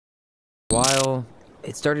while,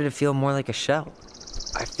 it started to feel more like a shell.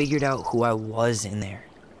 I figured out who I was in there.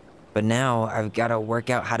 But now I've got to work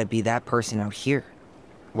out how to be that person out here.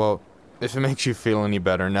 Well, if it makes you feel any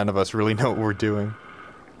better, none of us really know what we're doing.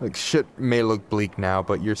 Like, shit may look bleak now,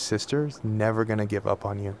 but your sister's never gonna give up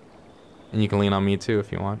on you. And you can lean on me too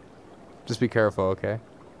if you want. Just be careful, okay?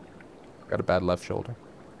 Got a bad left shoulder.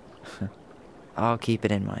 I'll keep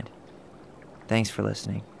it in mind. Thanks for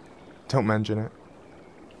listening. Don't mention it.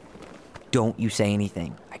 Don't you say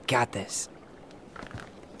anything. I got this.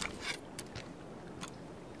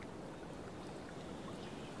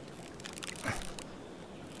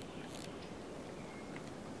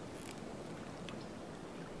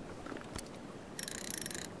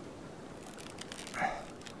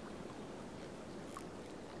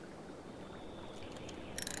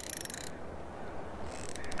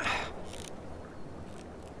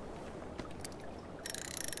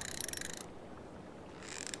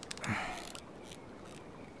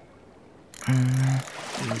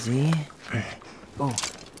 Easy. Oh.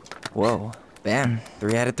 Whoa. Bam.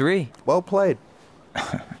 3 out of 3. Well played.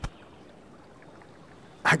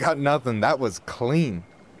 I got nothing. That was clean.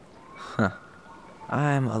 Huh.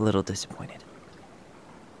 I'm a little disappointed.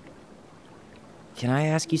 Can I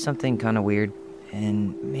ask you something kind of weird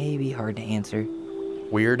and maybe hard to answer?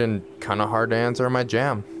 Weird and kind of hard to answer my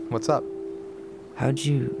jam. What's up? How'd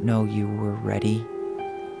you know you were ready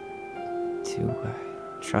to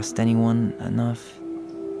trust anyone enough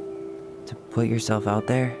to put yourself out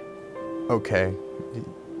there? Okay.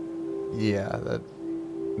 Yeah,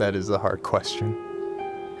 that is a hard question.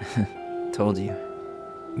 Told you.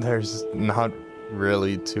 There's not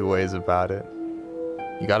really two ways about it.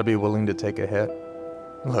 You gotta be willing to take a hit.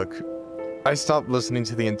 Look, I stopped listening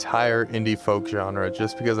to the entire indie folk genre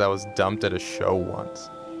just because I was dumped at a show once.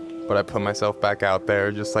 But I put myself back out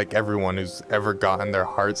there just like everyone who's ever gotten their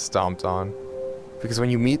heart stomped on. Because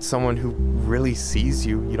when you meet someone who really sees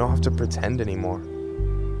you, you don't have to pretend anymore.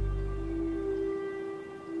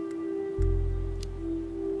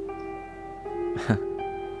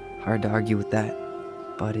 Hard to argue with that,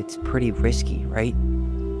 but it's pretty risky, right?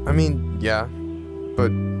 I mean, yeah,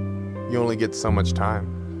 but you only get so much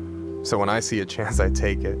time. So when I see a chance, I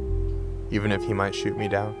take it, even if he might shoot me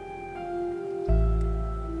down.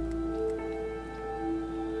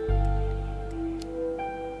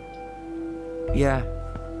 Yeah,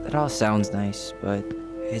 that all sounds nice, but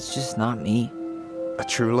it's just not me. A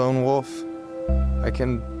true lone wolf? I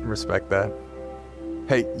can respect that.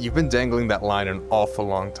 Hey, you've been dangling that line an awful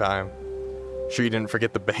long time. Sure you didn't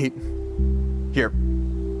forget the bait? Here,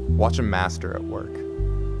 watch a master at work.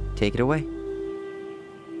 Take it away.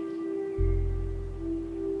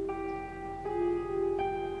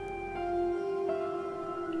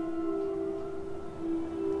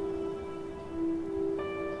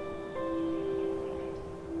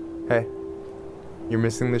 Hey, you're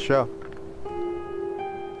missing the show.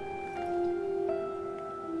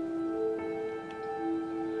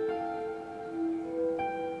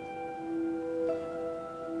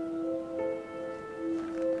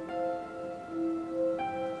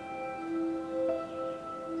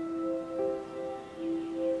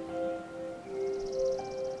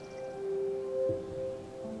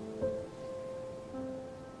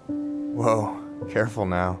 Whoa, careful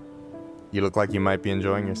now. You look like you might be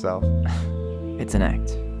enjoying yourself. It's an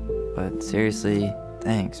act. But seriously,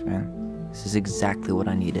 thanks, man. This is exactly what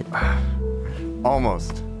I needed.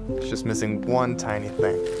 Almost. It's just missing one tiny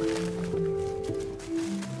thing.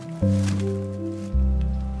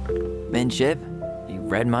 Midship, you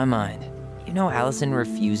read my mind. You know Allison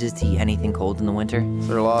refuses to eat anything cold in the winter? It's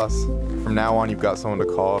her loss. From now on, you've got someone to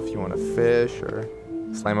call if you want to fish or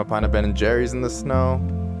slam a pint of Ben & Jerry's in the snow.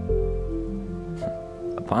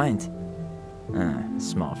 A pint?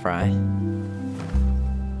 Small fry.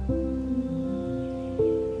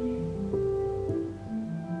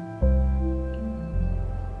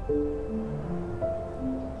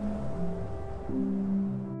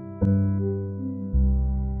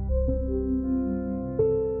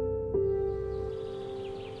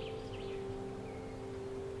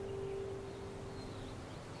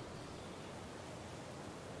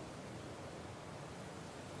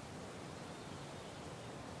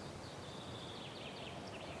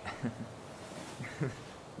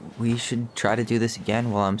 We should try to do this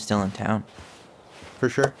again while I'm still in town. For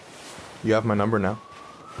sure. You have my number now.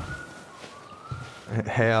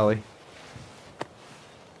 Hey, Allie.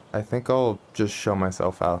 I think I'll just show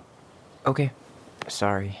myself out. Okay.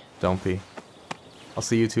 Sorry. Don't be. I'll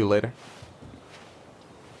see you two later.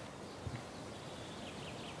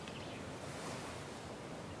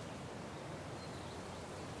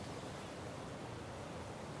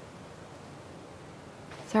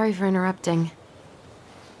 Sorry for interrupting.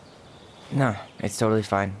 No, it's totally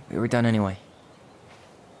fine. We were done anyway.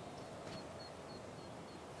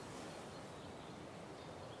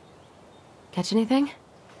 Catch anything?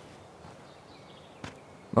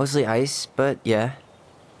 Mostly ice, but yeah.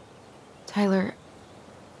 Tyler,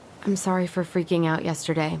 I'm sorry for freaking out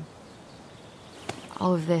yesterday.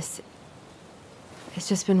 All of this, it's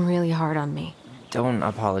just been really hard on me. Don't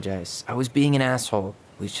apologize. I was being an asshole.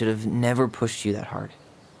 We should have never pushed you that hard.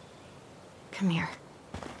 Come here.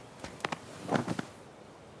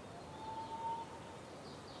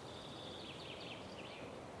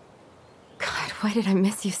 God, why did I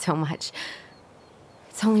miss you so much?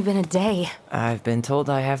 It's only been a day. I've been told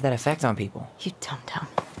I have that effect on people. You dum-dum.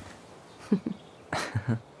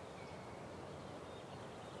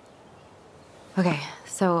 Okay,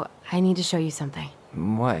 so I need to show you something.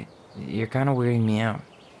 What? You're kind of weirding me out.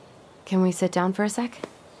 Can we sit down for a sec?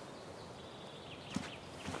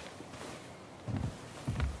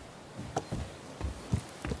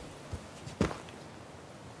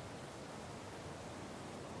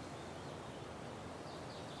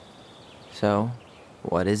 So,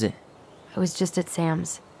 what is it? I was just at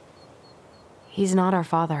Sam's. He's not our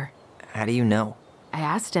father. How do you know? I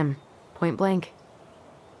asked him, point blank.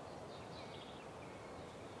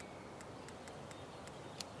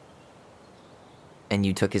 And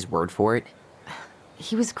you took his word for it?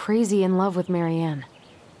 He was crazy in love with Marianne.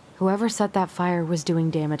 Whoever set that fire was doing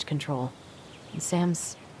damage control. And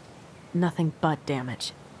Sam's nothing but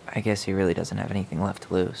damage. I guess he really doesn't have anything left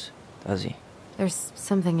to lose, does he? There's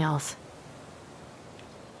something else.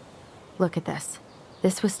 Look at this.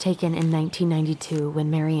 This was taken in 1992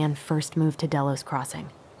 when Marianne first moved to Delos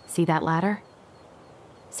Crossing. See that ladder?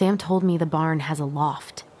 Sam told me the barn has a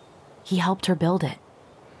loft. He helped her build it.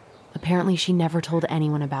 Apparently she never told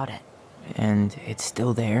anyone about it. And it's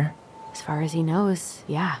still there? As far as he knows,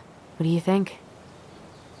 yeah. What do you think?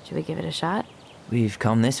 Should we give it a shot? We've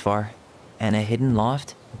come this far. And a hidden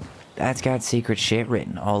loft? That's got secret shit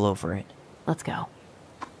written all over it. Let's go.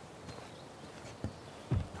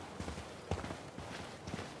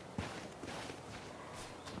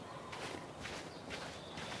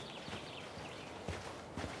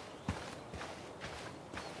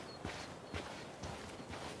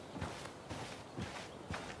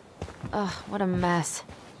 Ugh, what a mess.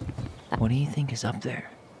 What do you think is up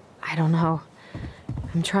there? I don't know.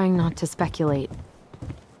 I'm trying not to speculate.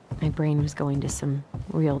 My brain was going to some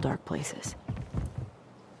real dark places.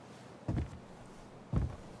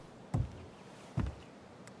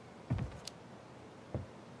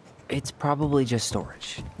 It's probably just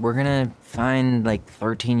storage. We're gonna find like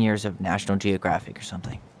 13 years of National Geographic or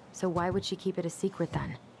something. So why would she keep it a secret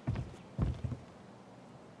then?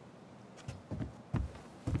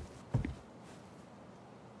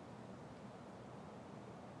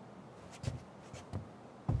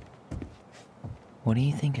 What do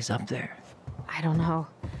you think is up there? I don't know.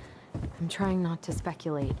 I'm trying not to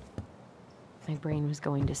speculate. My brain was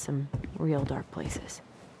going to some real dark places.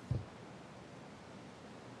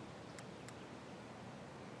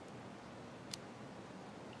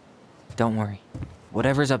 Don't worry.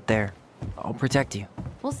 Whatever's up there, I'll protect you.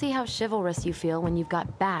 We'll see how chivalrous you feel when you've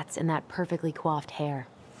got bats in that perfectly coiffed hair.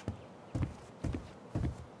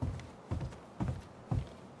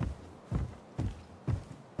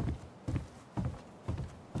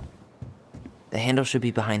 The handle should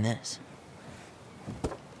be behind this.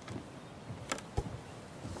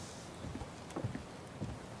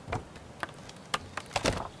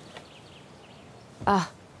 Ah,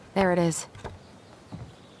 there it is.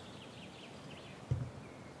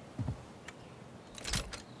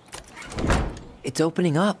 It's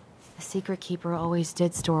opening up. The secret keeper always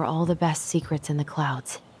did store all the best secrets in the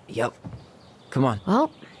clouds. Yep. Come on.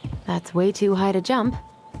 Well, that's way too high to jump.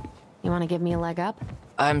 You want to give me a leg up?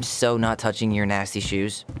 I'm so not touching your nasty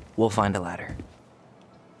shoes. We'll find a ladder.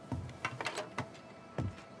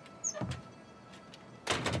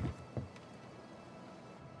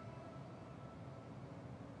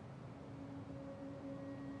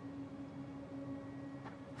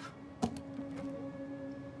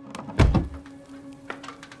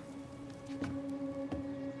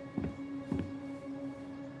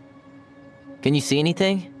 Can you see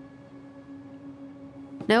anything?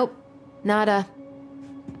 Nope. Nada.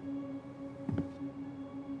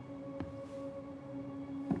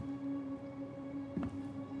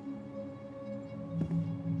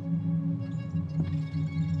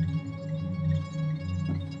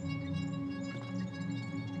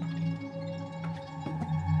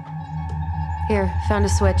 Here, found a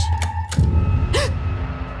switch.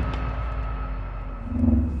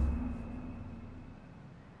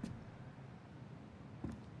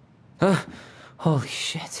 Holy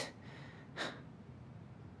shit.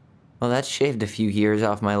 Well, that shaved a few years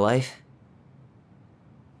off my life.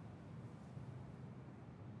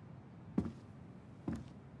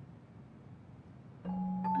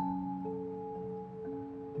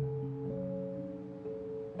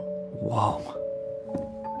 Whoa.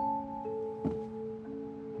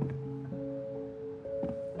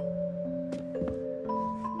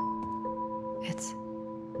 It's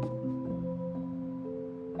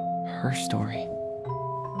her story.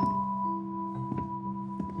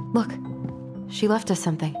 Look, she left us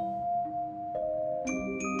something.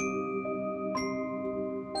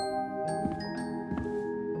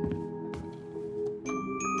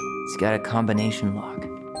 It's got a combination lock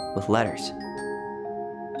with letters.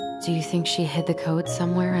 Do you think she hid the code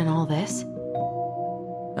somewhere in all this?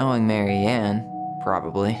 Knowing Mary Ann,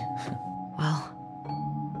 probably. Well,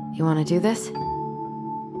 you want to do this?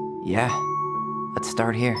 Yeah, let's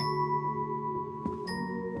start here.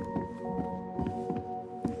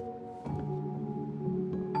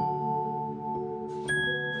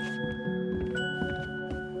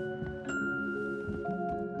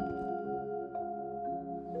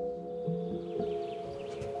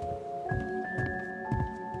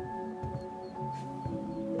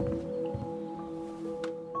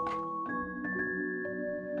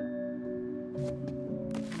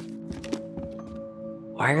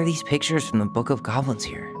 Why are these pictures from the Book of Goblins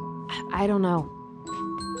here? I don't know.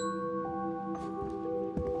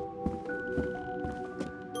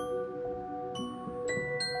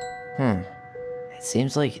 It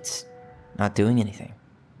seems like it's not doing anything.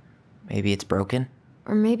 Maybe it's broken?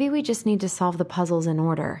 Or maybe we just need to solve the puzzles in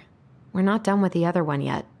order. We're not done with the other one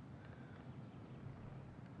yet.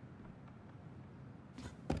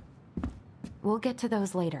 We'll get to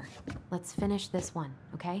those later. Let's finish this one,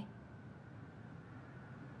 okay?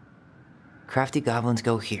 Crafty goblins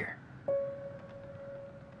go here.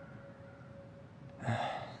 The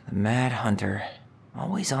Mad Hunter,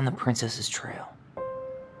 always on the princess's trail.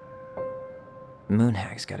 The moon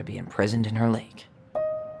hag's gotta be imprisoned in her lake.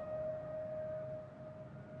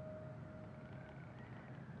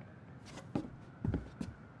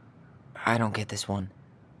 I don't get this one.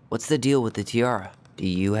 What's the deal with the tiara? Do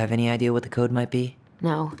you have any idea what the code might be?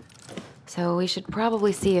 No. So we should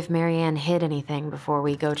probably see if Mary Ann hid anything before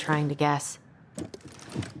we go trying to guess.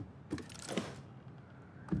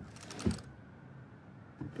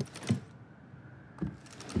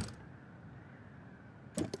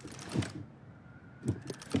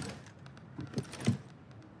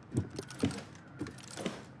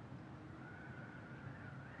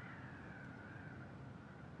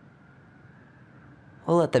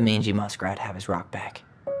 We'll let the mangy muskrat have his rock back.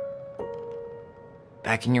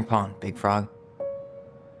 Back in your pond, Big Frog.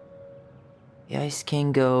 The Ice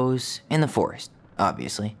King goes in the forest,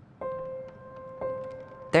 obviously.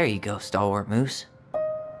 There you go, Stalwart Moose.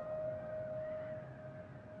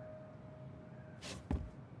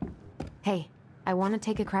 Hey, I want to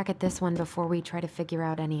take a crack at this one before we try to figure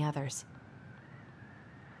out any others.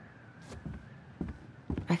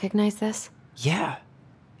 Recognize this? Yeah,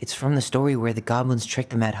 it's from the story where the goblins tricked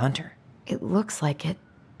the Mad Hunter. It looks like it,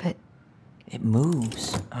 but... It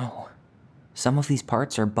moves. Oh, some of these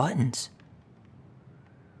parts are buttons.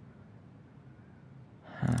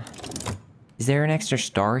 Huh. Is there an extra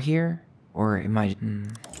star here? Or am I...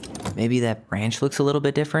 maybe that branch looks a little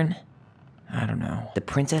bit different? I don't know. The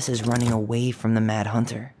princess is running away from the Mad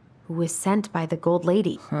Hunter. Who was sent by the Gold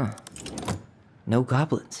Lady. Huh. No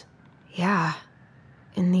goblins. Yeah.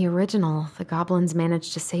 In the original, the goblins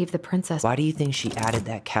managed to save the princess. Why do you think she added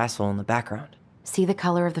that castle in the background? See the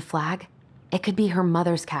color of the flag? It could be her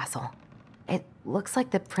mother's castle. It looks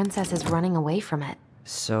like the princess is running away from it.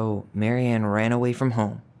 So, Mary Ann ran away from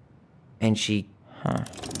home. And she...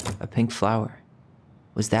 a pink flower.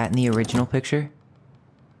 Was that in the original picture?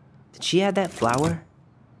 Did she add that flower?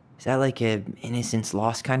 Is that like a innocence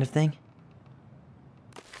lost kind of thing?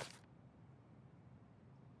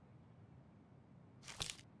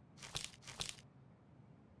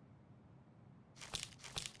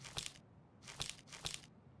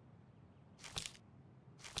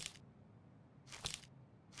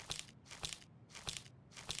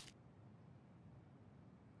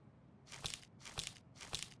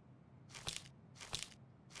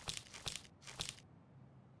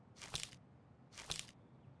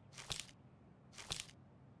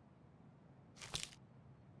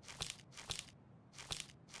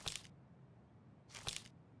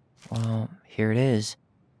 Well, here it is.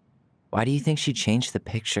 Why do you think she changed the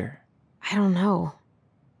picture? I don't know.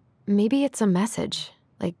 Maybe it's a message.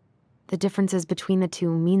 Like, the differences between the two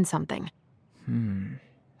mean something.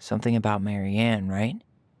 Something about Mary Ann, right?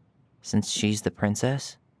 Since she's the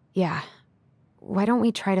princess? Yeah. Why don't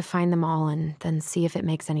we try to find them all and then see if it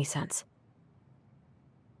makes any sense?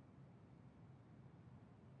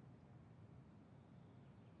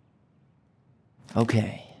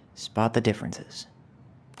 Okay, spot the differences.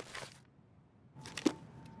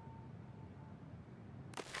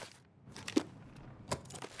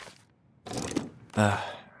 I'm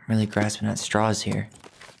really grasping at straws here.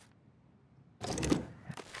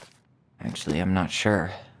 Actually, I'm not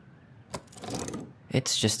sure.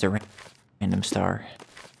 It's just a random star.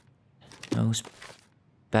 No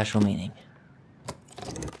special meaning.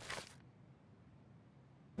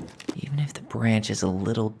 Even if the branch is a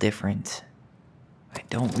little different, I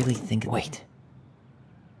don't really think... Wait.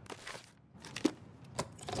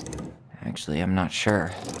 Actually, I'm not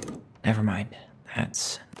sure. Never mind.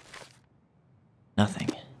 That's... nothing.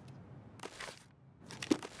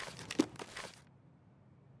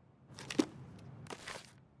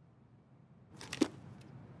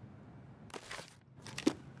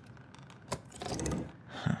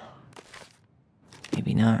 Huh.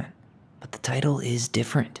 Maybe not. But the title is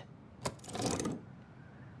different.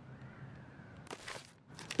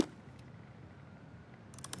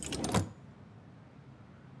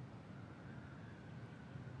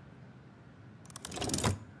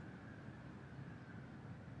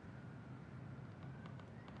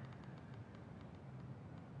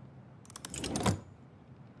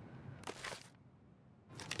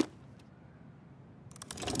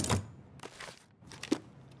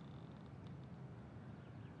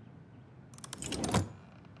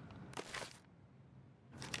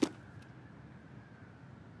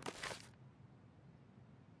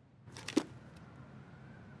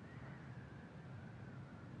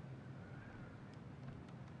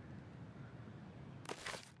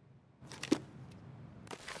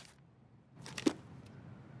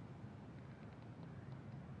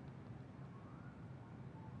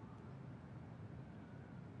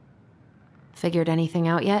 Figured anything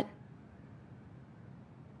out yet?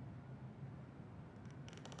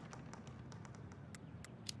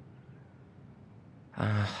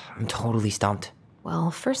 I'm totally stumped.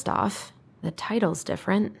 Well, first off, the title's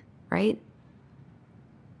different, right?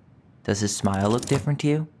 Does his smile look different to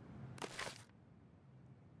you?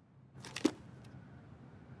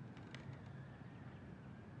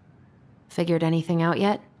 Figured anything out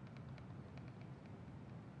yet?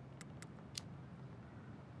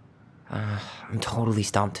 I'm totally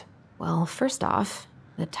stumped. Well, first off,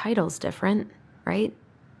 the title's different, right?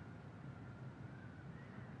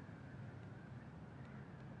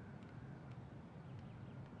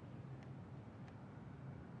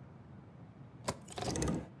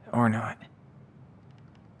 Or not.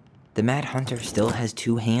 The Mad Hunter still has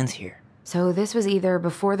two hands here. So this was either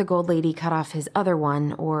before the Gold Lady cut off his other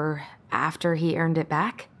one, or after he earned it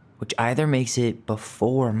back? Which either makes it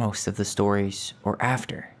before most of the stories, or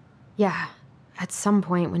after. Yeah, at some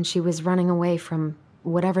point when she was running away from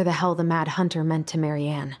whatever the hell the Mad Hunter meant to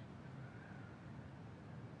Marianne.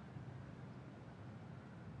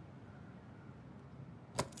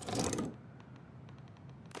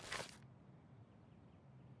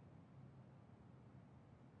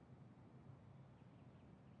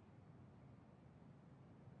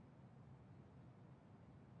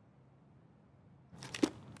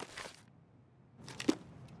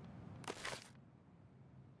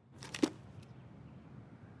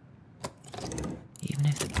 Even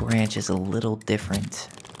if the branch is a little different,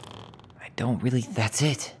 I don't really... That's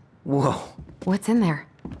it. Whoa. What's in there?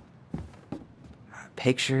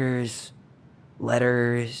 Pictures,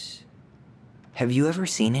 letters... Have you ever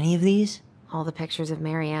seen any of these? All the pictures of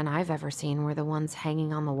Marianne I've ever seen were the ones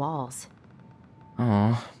hanging on the walls.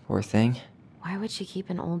 Oh, poor thing. Why would she keep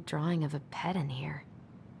an old drawing of a pet in here?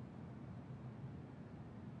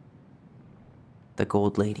 The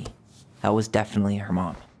Gold Lady. That was definitely her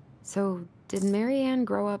mom. So, did Marianne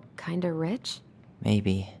grow up kinda rich?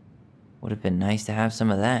 Maybe. Would have been nice to have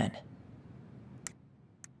some of that.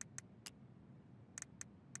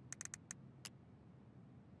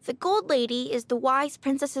 The Gold Lady is the wise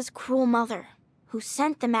princess's cruel mother, who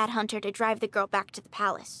sent the Mad Hunter to drive the girl back to the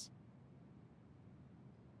palace.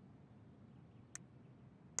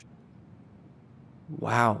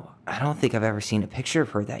 Wow, I don't think I've ever seen a picture of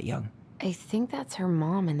her that young. I think that's her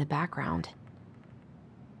mom in the background.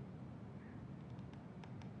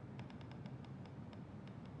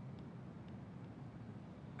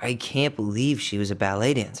 I can't believe she was a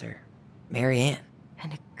ballet dancer. Marianne.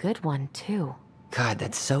 And a good one, too. God,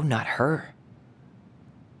 that's so not her.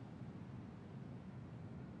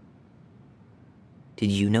 Did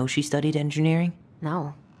you know she studied engineering?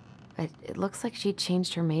 No. But it looks like she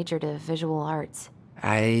changed her major to visual arts.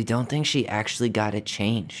 I don't think she actually got it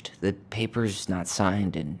changed. The paper's not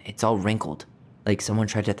signed and it's all wrinkled, like someone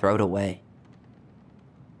tried to throw it away.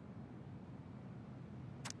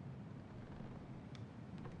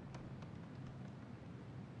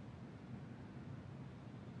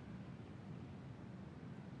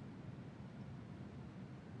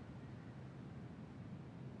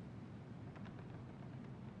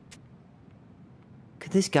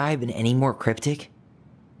 Could this guy have been any more cryptic?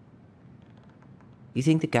 You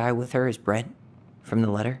think the guy with her is Brett? From the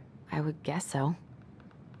letter? I would guess so.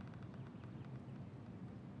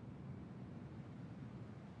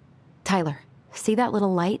 Tyler, see that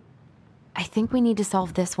little light? I think we need to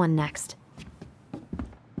solve this one next.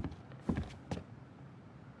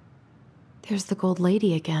 There's the gold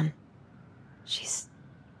lady again. She's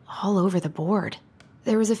all over the board.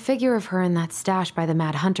 There was a figure of her in that stash by the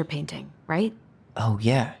Mad Hunter painting, right? Oh,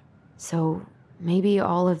 yeah. So maybe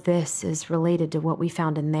all of this is related to what we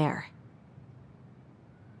found in there.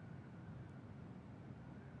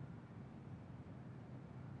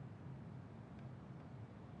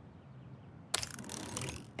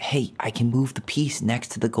 Hey, I can move the piece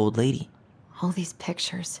next to the gold lady. All these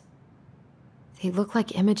pictures. They look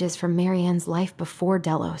like images from Marianne's life before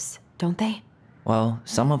Delos, don't they? Well,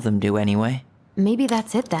 some of them do anyway. Maybe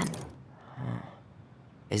that's it then.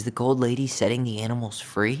 Is the gold lady setting the animals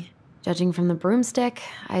free? Judging from the broomstick,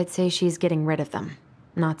 I'd say she's getting rid of them,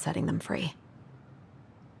 not setting them free.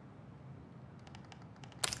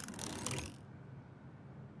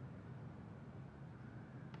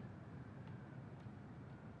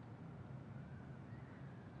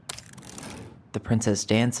 The princess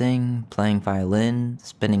dancing, playing violin,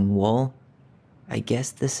 spinning wool. I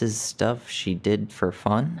guess this is stuff she did for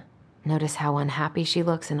fun? Notice how unhappy she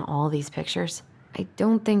looks in all these pictures? I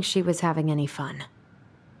don't think she was having any fun.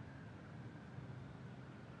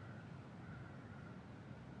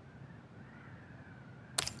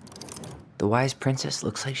 The wise princess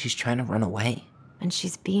looks like she's trying to run away. And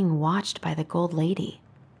she's being watched by the gold lady.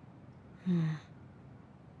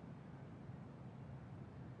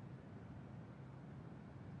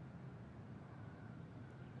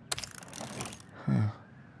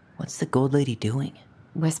 What's the gold lady doing?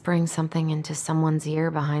 Whispering something into someone's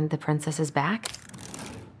ear behind the princess's back?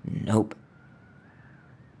 Nope.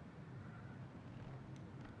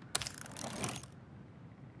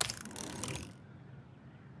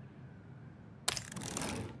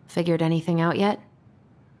 Figured anything out yet?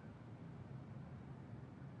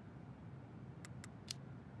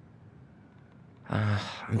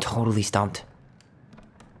 I'm totally stumped.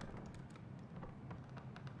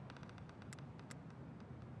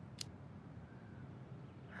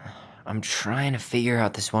 I'm trying to figure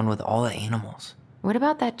out this one with all the animals. What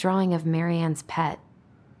about that drawing of Marianne's pet?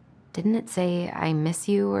 Didn't it say, "I miss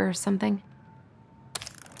you" or something?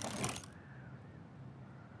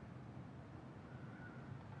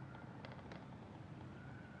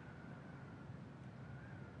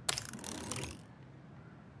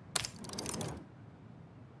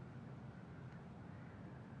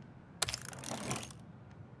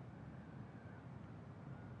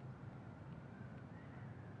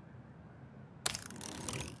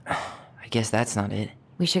 I guess that's not it.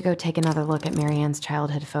 We should go take another look at Marianne's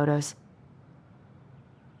childhood photos.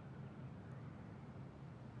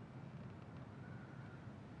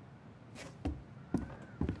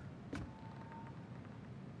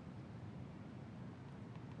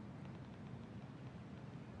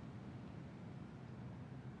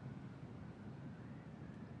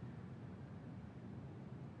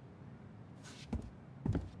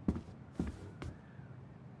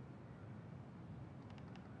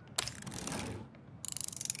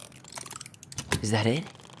 Is that it?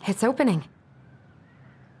 It's opening.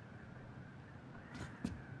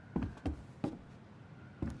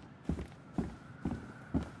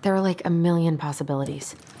 There are like a million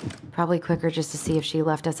possibilities. Probably quicker just to see if she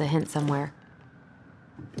left us a hint somewhere.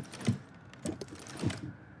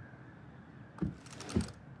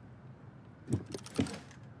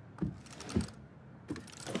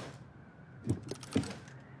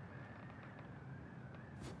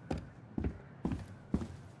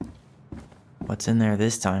 What's in there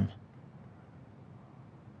this time?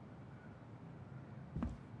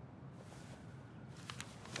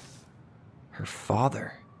 Her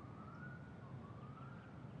father.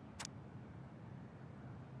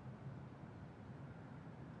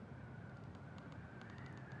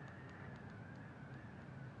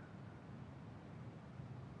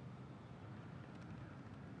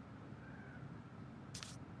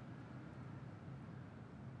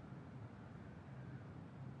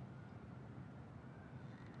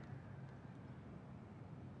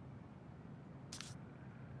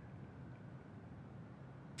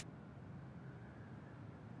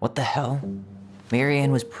 What the hell?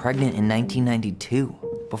 Marianne was pregnant in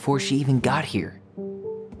 1992, before she even got here.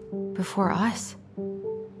 Before us?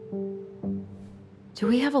 Do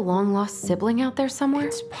we have a long-lost sibling out there somewhere?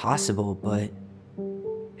 It's possible, but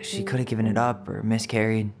she could have given it up or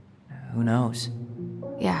miscarried. Who knows?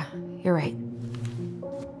 Yeah, you're right.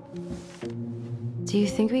 Do you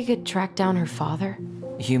think we could track down her father?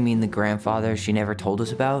 You mean the grandfather she never told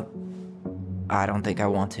us about? I don't think I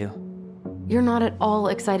want to. You're not at all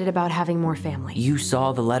excited about having more family. You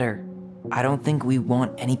saw the letter. I don't think we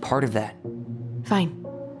want any part of that. Fine.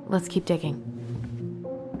 Let's keep digging.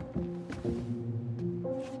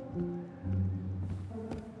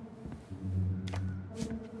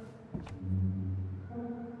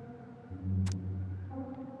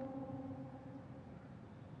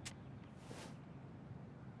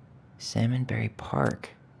 Salmonberry Park.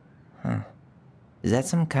 Huh. Is that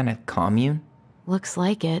some kind of commune? Looks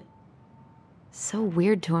like it. So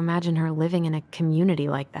weird to imagine her living in a community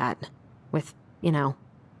like that. With,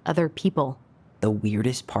 other people. The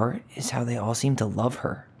weirdest part is how they all seem to love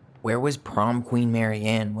her. Where was prom queen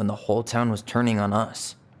Marianne when the whole town was turning on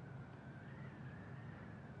us?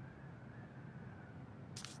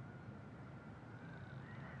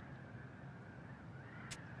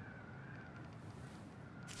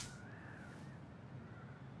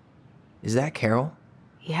 Is that Carol?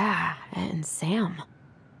 Yeah, and Sam.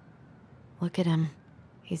 Look at him.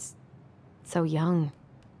 He's so young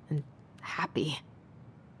and happy.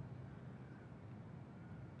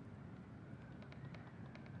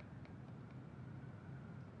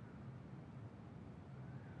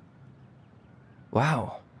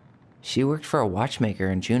 Wow. She worked for a watchmaker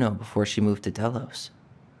in Juneau before she moved to Delos.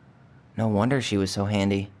 No wonder she was so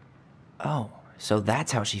handy. Oh, so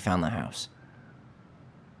that's how she found the house.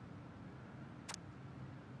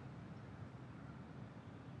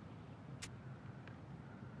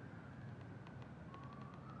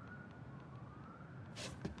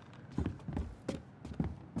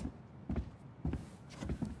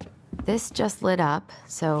 This just lit up,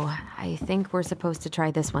 so I think we're supposed to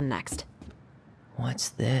try this one next. What's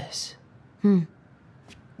this?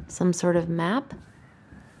 Some sort of map?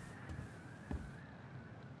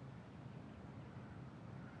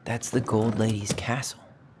 That's the Gold Lady's castle.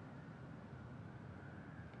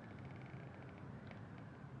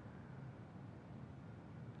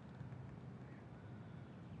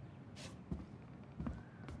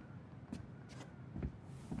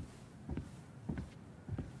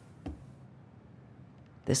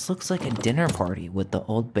 This looks like a dinner party with the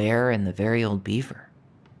old bear and the very old beaver.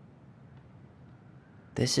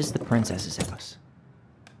 This is the princess's house.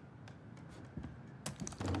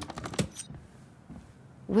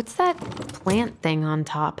 What's that plant thing on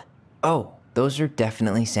top? Oh, those are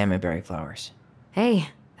definitely salmonberry flowers. Hey,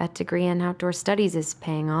 that degree in outdoor studies is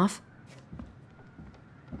paying off.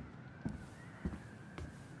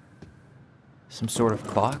 Some sort of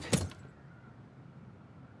clock?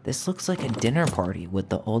 This looks like a dinner party with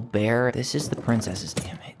the old bear. This is the princess's.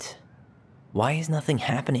 Damn it. Why is nothing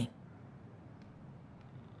happening?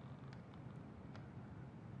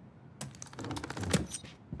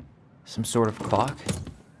 Some sort of clock?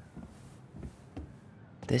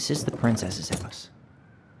 This is the princess's house.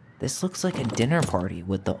 This looks like a dinner party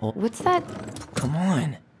with the old. What's that? Come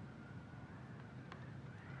on.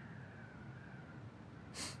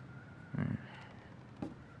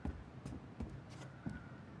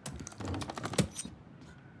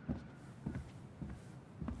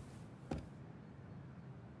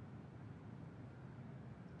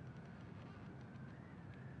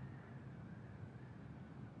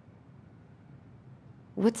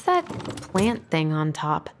 What's that plant thing on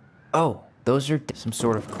top? Oh, those are some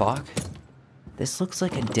sort of clock? This looks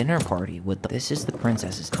like a dinner party with the. This is the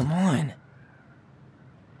princess's. Come on.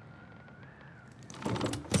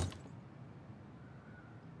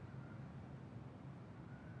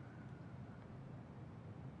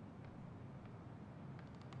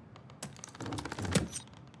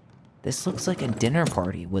 This looks like a dinner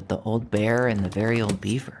party with the old bear and the very old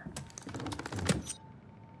beaver.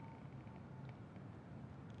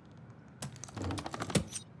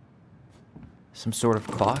 Some sort of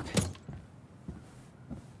clock?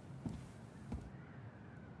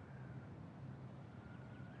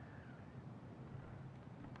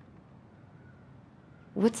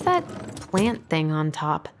 What's that plant thing on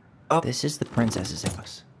top? Oh, this is the princess's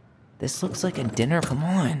house. This looks like a dinner. Come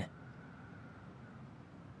on.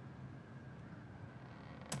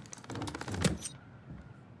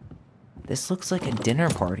 This looks like a dinner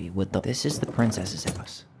party with the. This is the princess's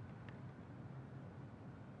house.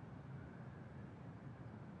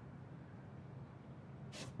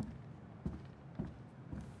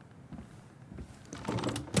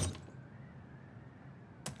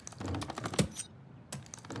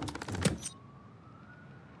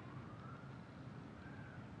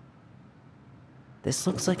 This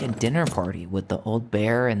looks like a dinner party with the old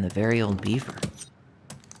bear and the very old beaver.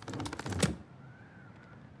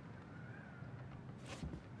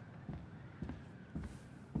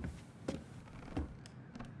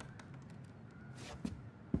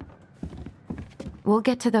 We'll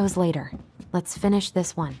get to those later. Let's finish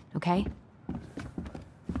this one, okay?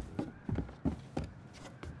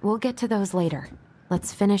 We'll get to those later.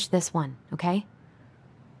 Let's finish this one, okay?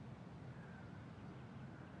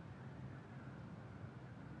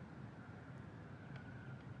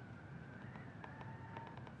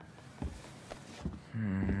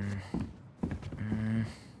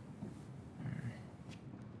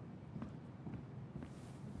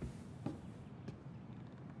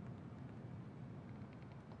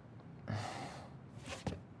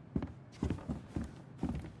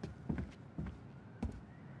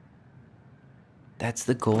 That's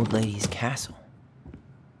the Gold Lady's castle.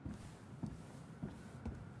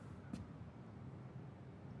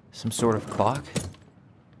 Some sort of clock?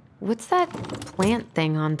 What's that plant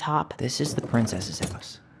thing on top? This is the princess's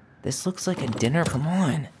house. This looks like a dinner. Come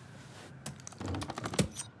on.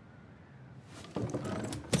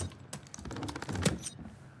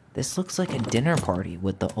 This looks like a dinner party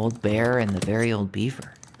with the old bear and the very old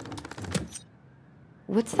beaver.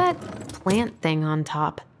 What's that plant thing on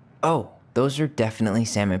top? Oh, those are definitely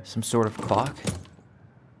salmon. Some sort of clock?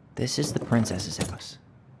 This is the princess's house.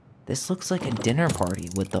 This looks like a dinner party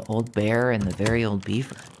with the old bear and the very old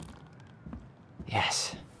beaver.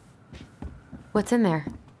 Yes. What's in there?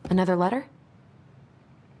 Another letter?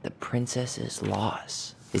 The princess's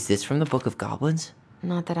laws. Is this from the Book of Goblins?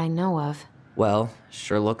 Not that I know of. Well,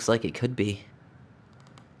 sure looks like it could be.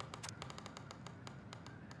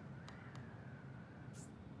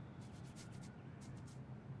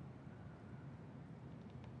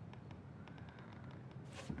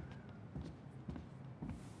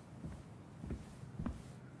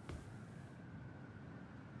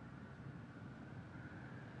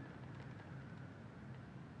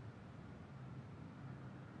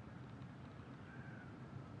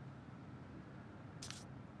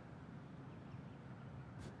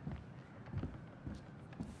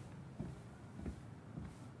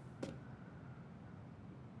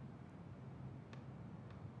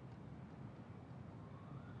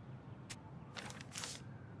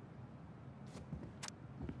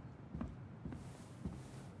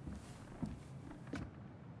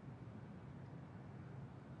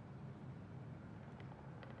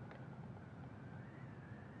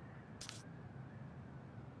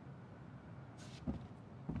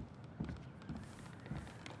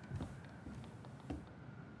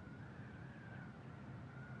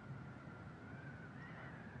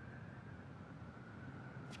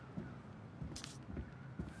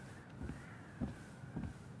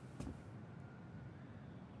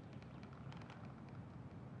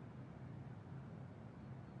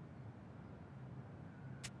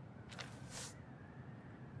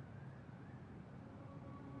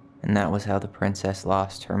 And that was how the princess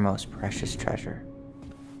lost her most precious treasure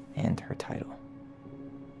and her title.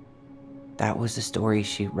 That was the story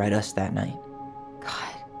she read us that night.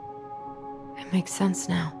 God, it makes sense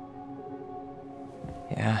now.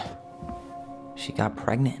 Yeah, she got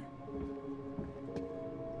pregnant.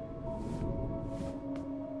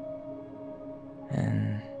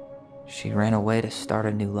 And she ran away to start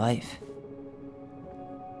a new life.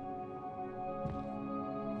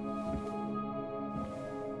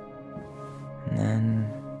 And then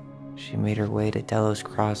she made her way to Delos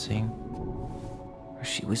Crossing, where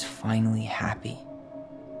she was finally happy.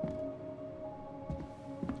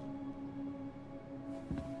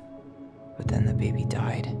 But then the baby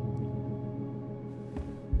died.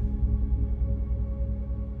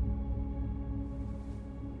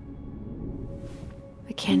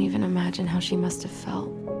 I can't even imagine how she must have felt.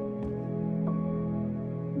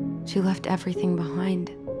 She left everything behind,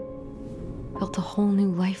 built a whole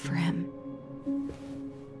new life for him.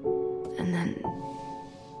 And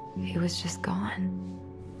then he was just gone.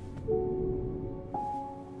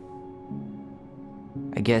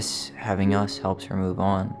 I guess having us helped her move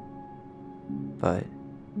on. But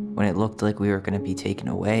when it looked like we were going to be taken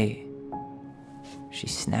away, she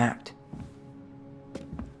snapped.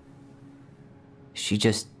 She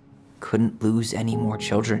just couldn't lose any more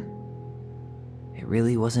children. It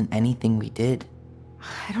really wasn't anything we did.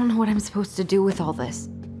 I don't know what I'm supposed to do with all this.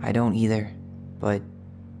 I don't either, but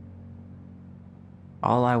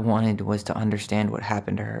all I wanted was to understand what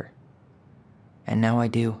happened to her. And now I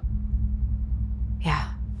do.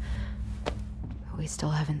 Yeah. But we still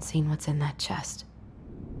haven't seen what's in that chest.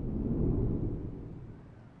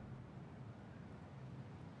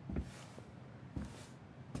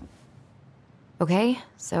 Okay,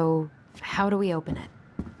 so how do we open it?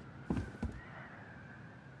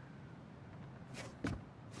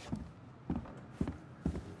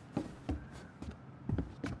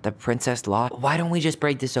 The princess lost. Why don't we just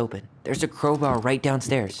break this open? There's a crowbar right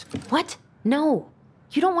downstairs. What? No.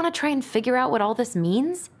 You don't want to try and figure out what all this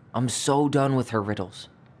means? I'm so done with her riddles.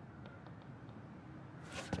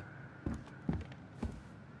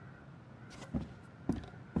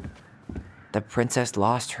 The princess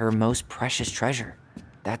lost her most precious treasure.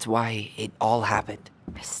 That's why it all happened.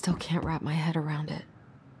 I still can't wrap my head around it.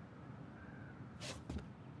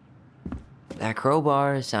 That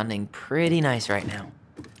crowbar is sounding pretty nice right now.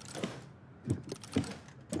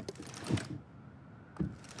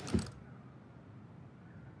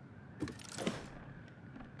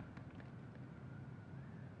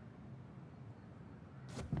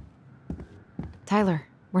 Tyler,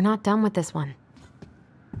 we're not done with this one.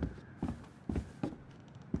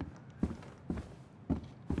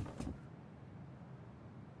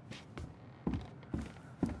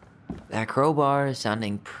 That crowbar is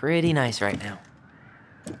sounding pretty nice right now.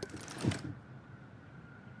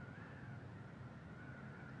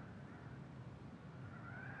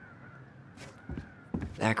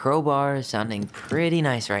 That crowbar is sounding pretty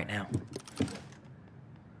nice right now.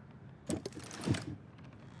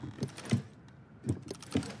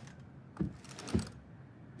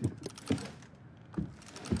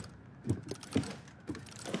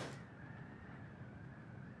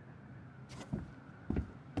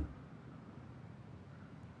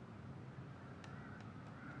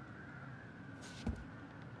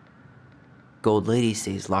 Gold Lady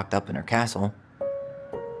stays locked up in her castle.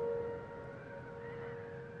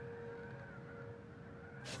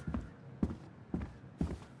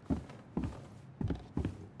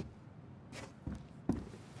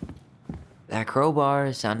 That crowbar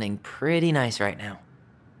is sounding pretty nice right now.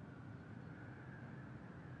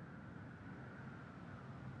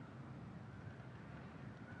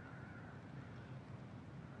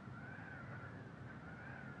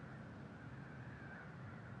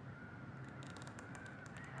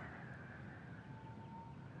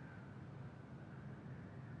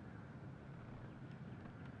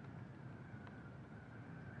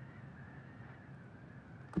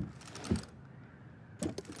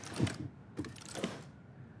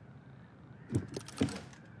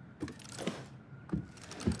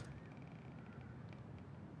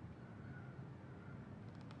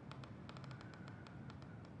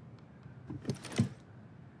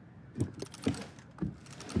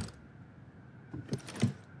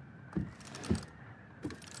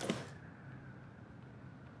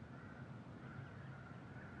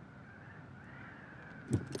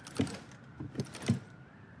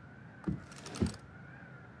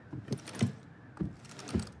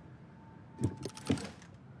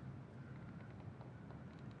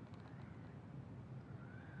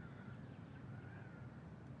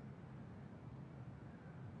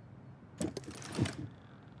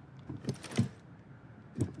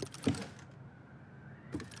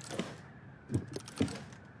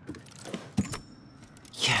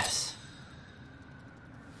 Yes.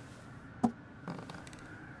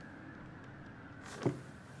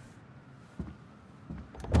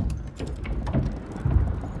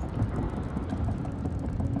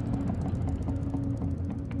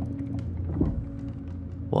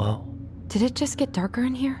 Whoa. Did it just get darker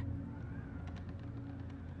in here?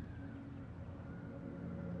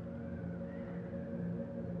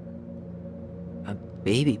 A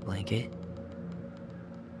baby blanket?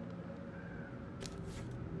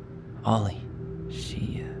 Ollie,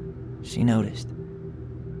 she noticed.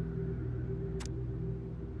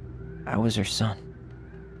 I was her son.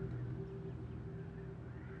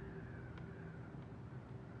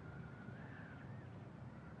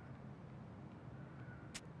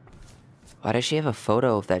 Why does she have a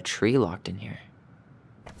photo of that tree locked in here?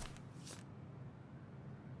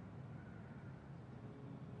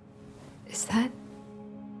 Is that...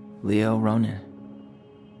 Leo Ronan.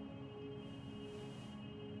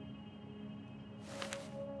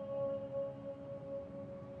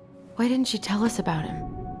 Why didn't she tell us about him?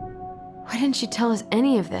 Why didn't she tell us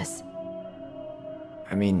any of this?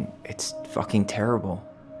 I mean, it's fucking terrible.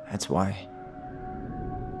 That's why.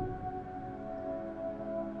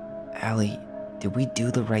 Allie, did we do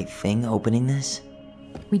the right thing opening this?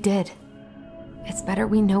 We did. It's better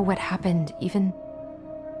we know what happened, even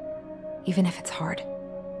if it's hard.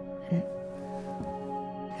 And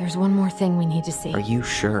there's one more thing we need to see. Are you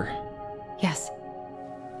sure? Yes.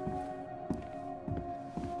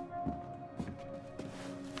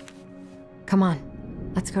 Come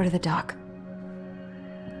on, let's go to the dock.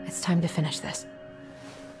 It's time to finish this.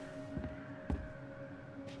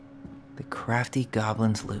 crafty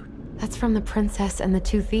goblin's loot. That's from The Princess and the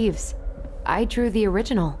Two Thieves. I drew the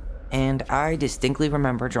original. And I distinctly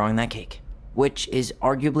remember drawing that cake, which is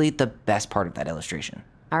arguably the best part of that illustration.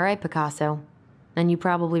 All right, Picasso. Then you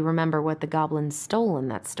probably remember what the goblins stole in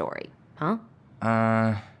that story, huh?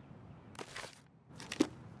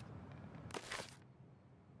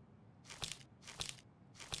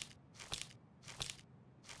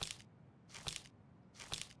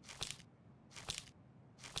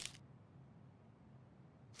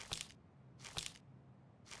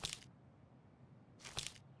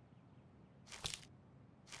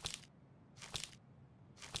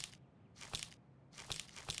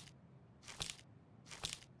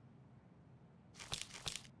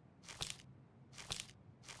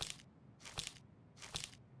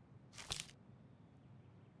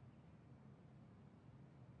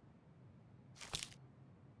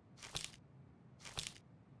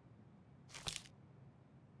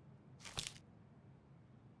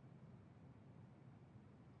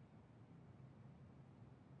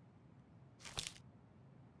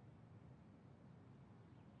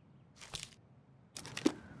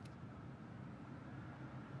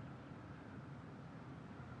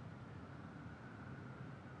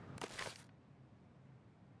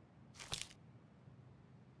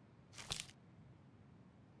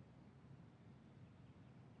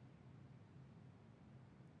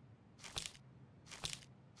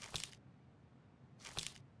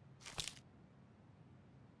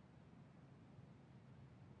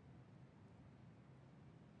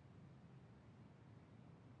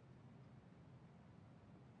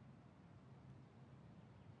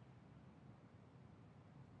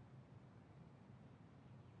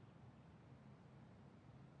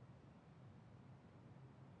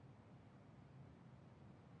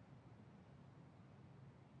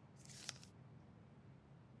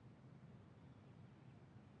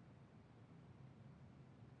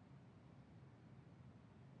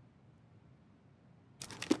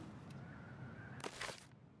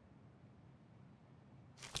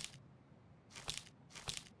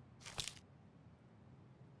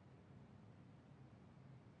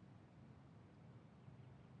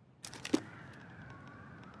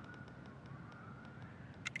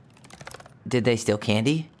 Did they steal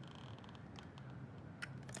candy?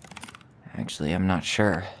 Actually, I'm not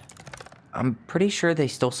sure. I'm pretty sure they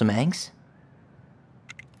stole some eggs.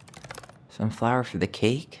 Some flour for the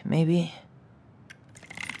cake, maybe?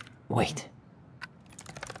 Wait.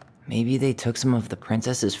 Maybe they took some of the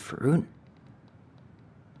princess's fruit?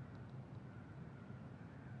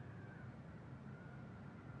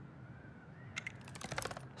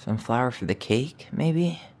 Some flour for the cake,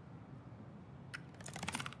 maybe?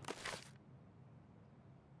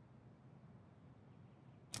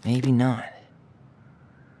 Maybe not.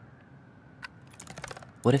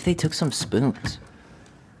 What if they took some spoons?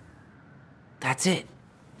 That's it.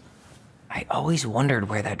 I always wondered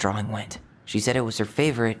where that drawing went. She said it was her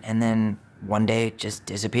favorite, and then one day it just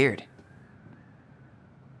disappeared.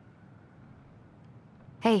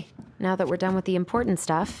 Hey, now that we're done with the important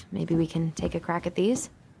stuff, maybe we can take a crack at these?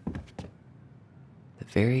 The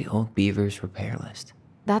Very Old Beaver's repair list.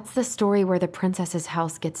 That's the story where the princess's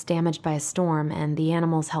house gets damaged by a storm and the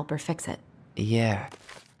animals help her fix it. Yeah.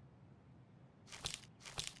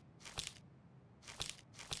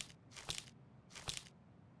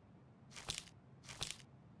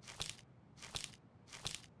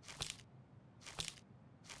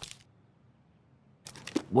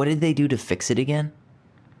 What did they do to fix it again?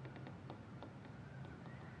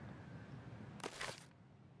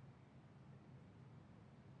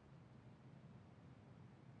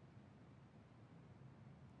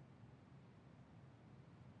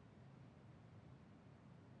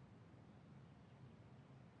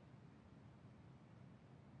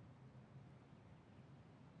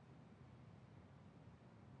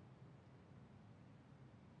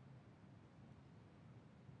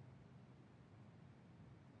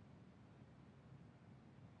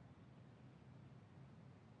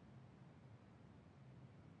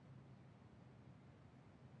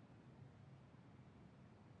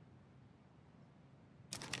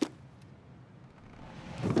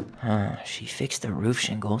 She fixed the roof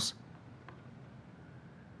shingles.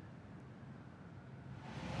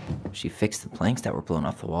 She fixed the planks that were blown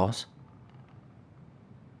off the walls.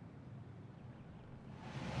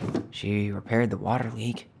 She repaired the water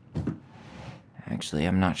leak. Actually,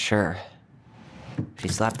 I'm not sure. She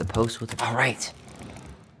slapped the post with... All right.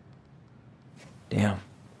 Damn.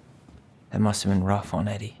 That must have been rough on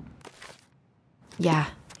Eddie. Yeah,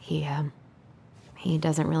 he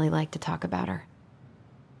doesn't really like to talk about her.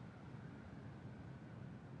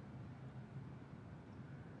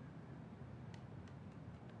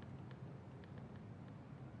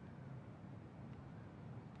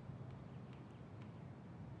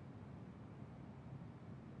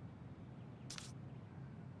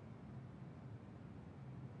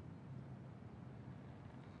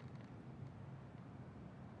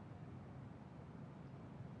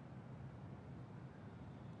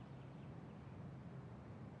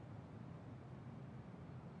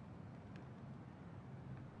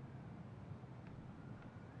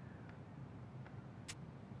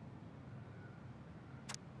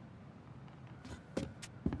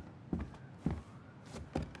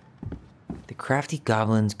 crafty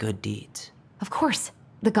goblin's good deeds. Of course.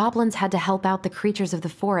 The goblins had to help out the creatures of the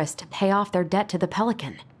forest to pay off their debt to the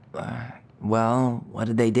pelican. Well, what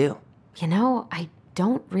did they do? You know, I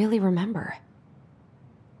don't really remember.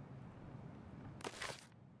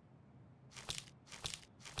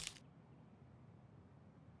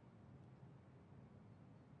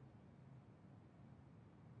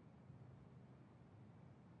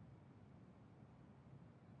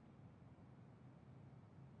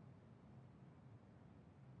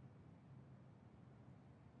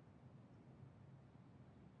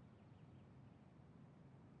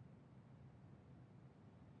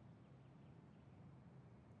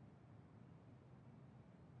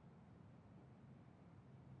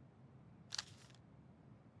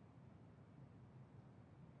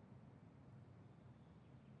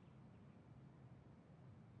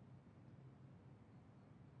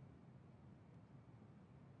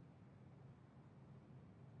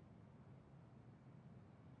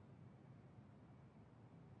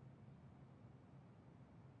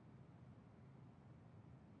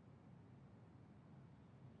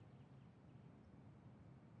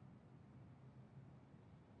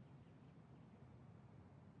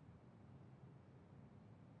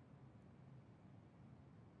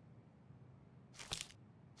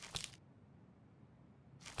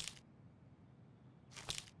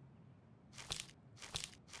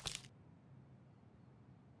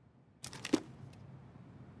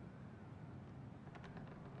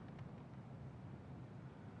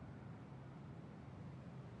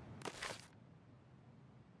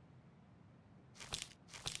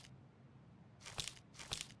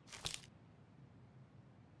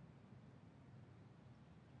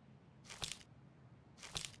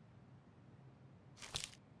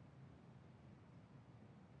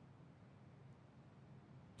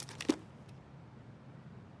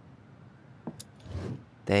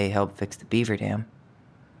 They helped fix the beaver dam.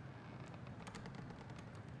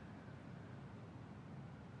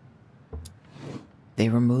 They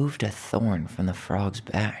removed a thorn from the frog's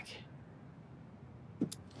back.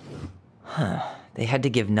 They had to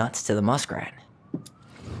give nuts to the muskrat.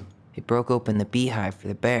 They broke open the beehive for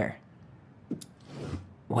the bear.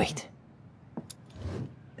 Wait.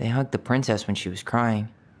 They hugged the princess when she was crying.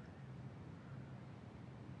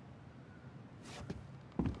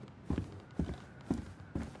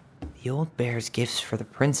 The old bear's gifts for the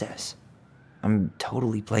princess. I'm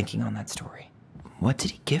totally blanking on that story. What did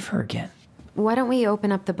he give her again? Why don't we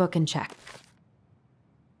open up the book and check?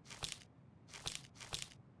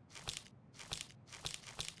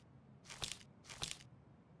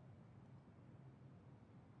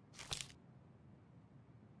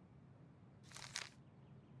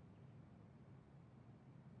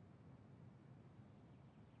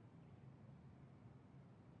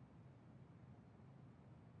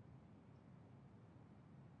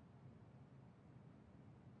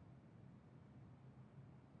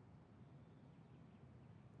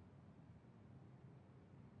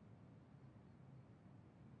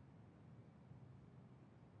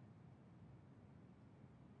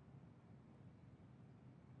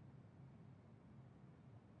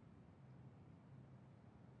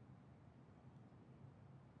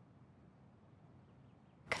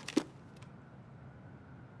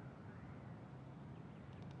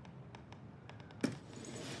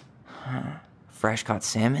 Fresh caught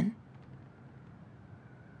salmon?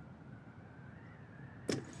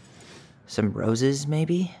 Some roses,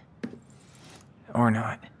 maybe? Or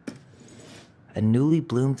not. A newly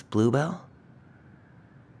bloomed bluebell?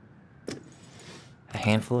 A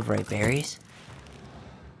handful of ripe berries?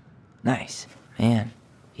 Nice. Man,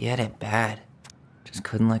 he had it bad. Just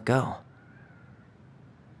couldn't let go.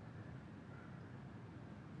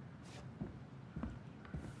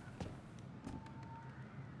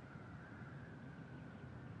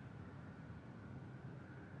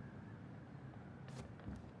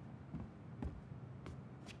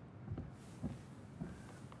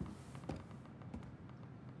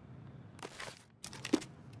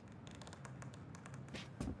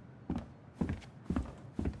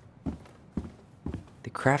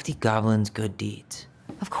 Crafty goblin's good deeds.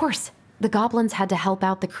 Of course. The goblins had to help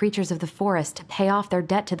out the creatures of the forest to pay off their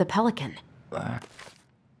debt to the pelican.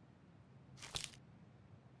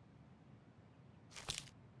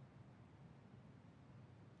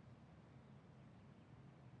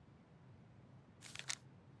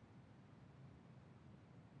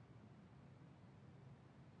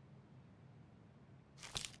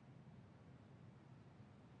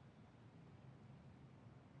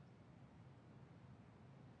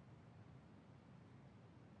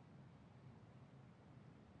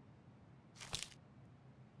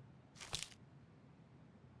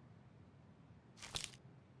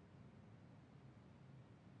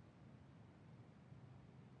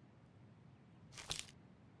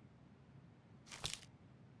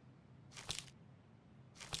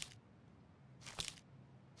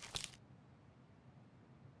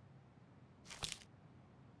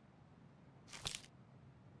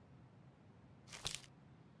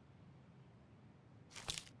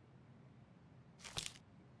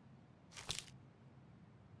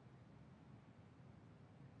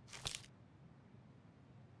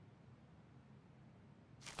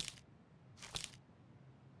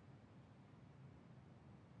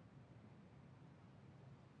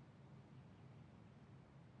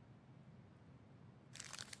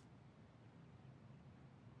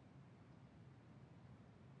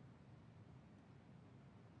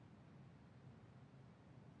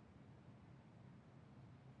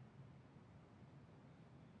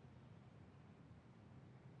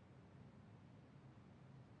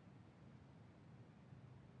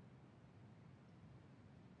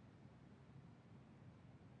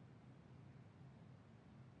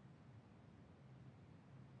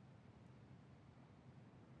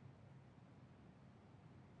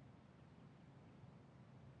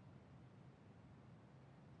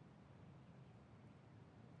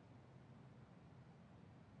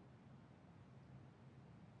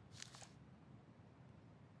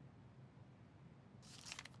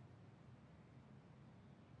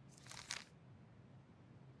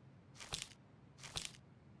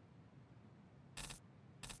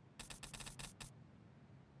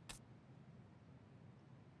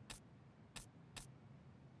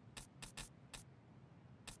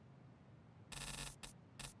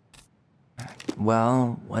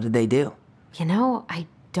 Well, what did they do? You know, I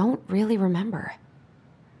don't really remember.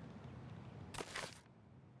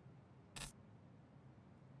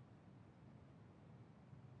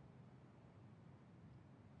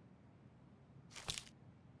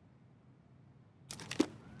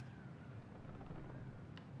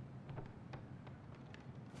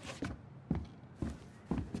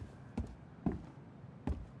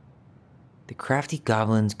 The crafty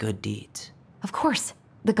goblin's good deeds. Of course.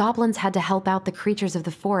 The goblins had to help out the creatures of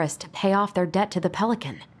the forest to pay off their debt to the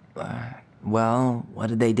pelican. Well, what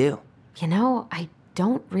did they do? You know, I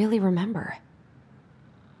don't really remember.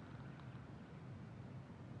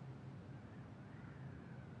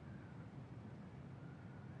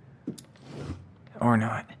 Or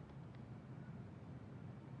not.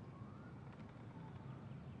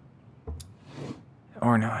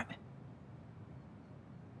 Or not.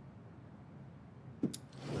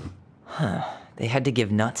 Huh. They had to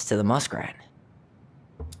give nuts to the muskrat.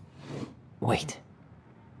 Wait.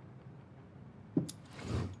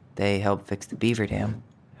 They helped fix the beaver dam.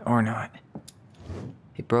 Or not.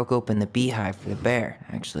 They broke open the beehive for the bear.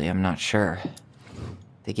 Actually, I'm not sure.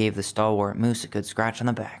 They gave the stalwart moose a good scratch on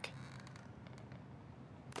the back.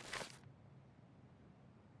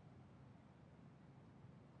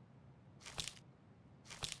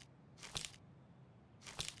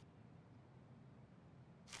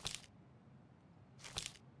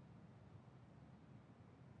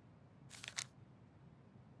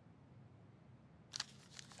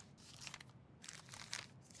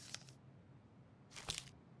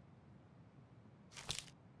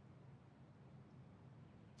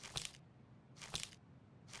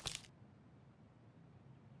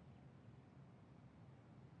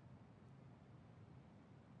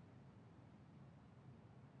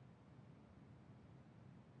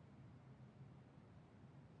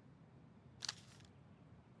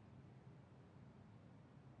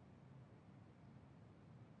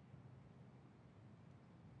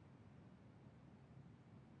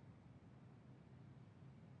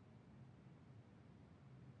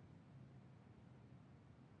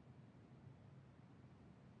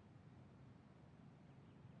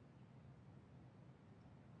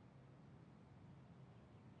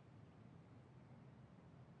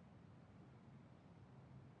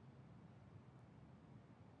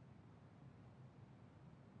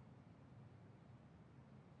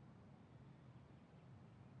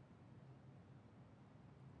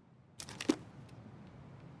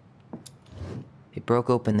 They broke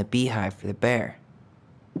open the beehive for the bear.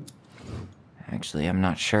 Actually, I'm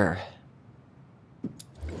not sure.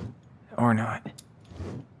 Or not.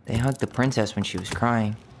 They hugged the princess when she was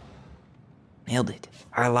crying. Nailed it.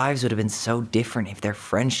 Our lives would have been so different if their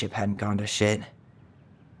friendship hadn't gone to shit.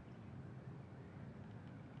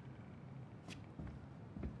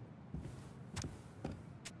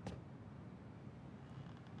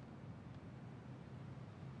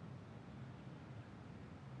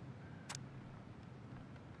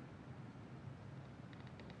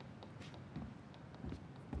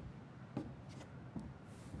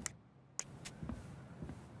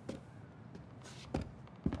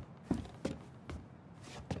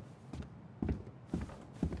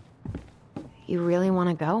 You really want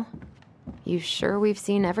to go? You sure we've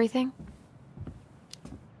seen everything?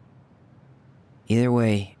 Either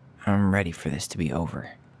way, I'm ready for this to be over.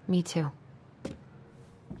 Me too.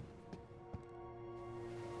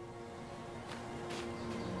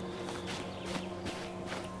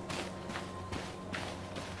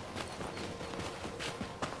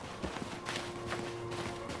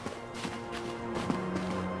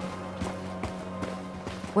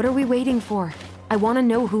 What are we waiting for? I want to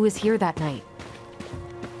know who was here that night.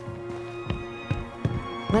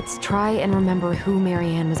 Let's try and remember who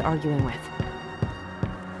Marianne was arguing with.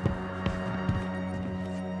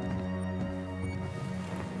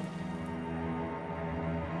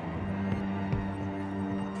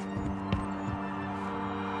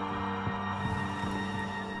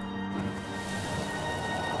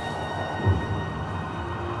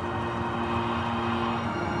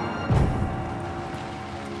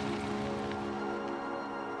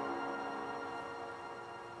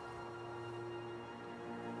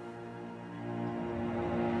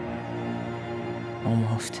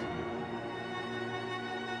 Almost.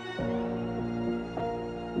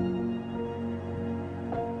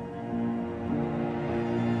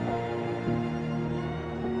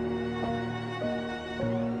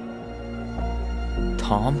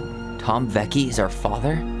 Tom? Tom Vecchi is our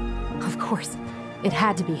father? Of course. It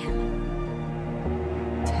had to be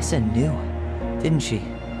him. Tessa knew, didn't she?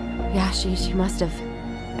 Yeah, she must have.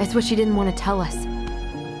 It's what she didn't want to tell us.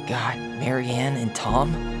 God, Marianne and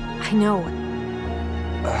Tom? I know.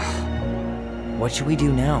 What should we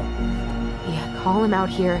do now? Yeah, call him out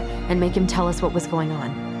here and make him tell us what was going on.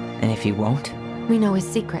 And if he won't? We know his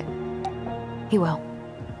secret. He will.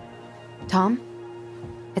 Tom?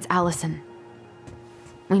 It's Allison.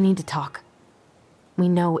 We need to talk. We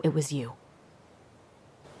know it was you.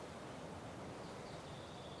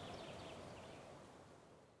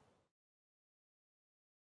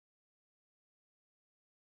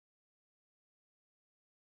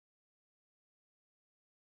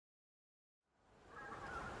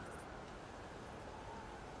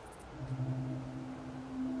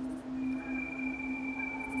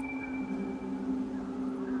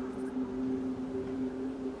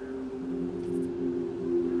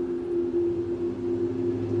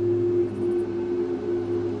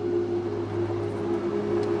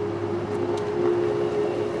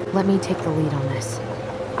 Let me take the lead on this.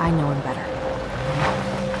 I know him better.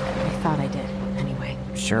 I thought I did, anyway.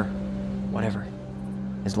 Sure. Whatever.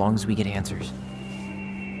 As long as we get answers.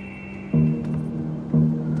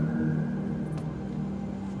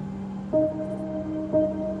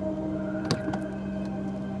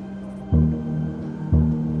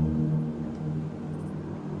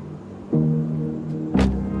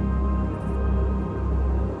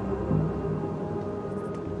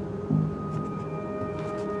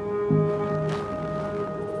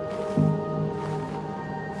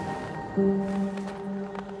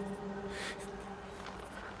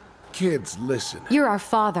 Kids, listen. You're our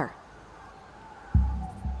father.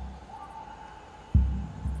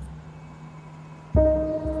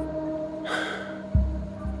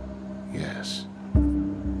 Yes.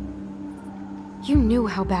 You knew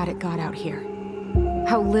how bad it got out here.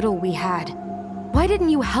 How little we had. Why didn't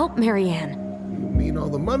you help Marianne? You mean all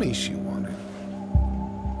the money she wanted?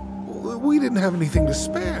 Well, we didn't have anything to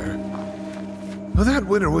spare. Well, that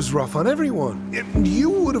winter was rough on everyone. You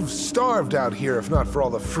would have starved out here if not for all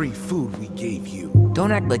the free food we gave you.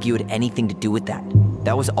 Don't act like you had anything to do with that.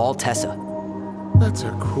 That was all Tessa. That's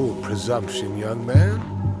a cruel presumption, young man.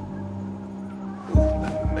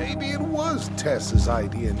 Maybe it was Tessa's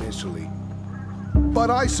idea initially. But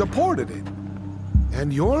I supported it.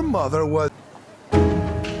 And your mother was...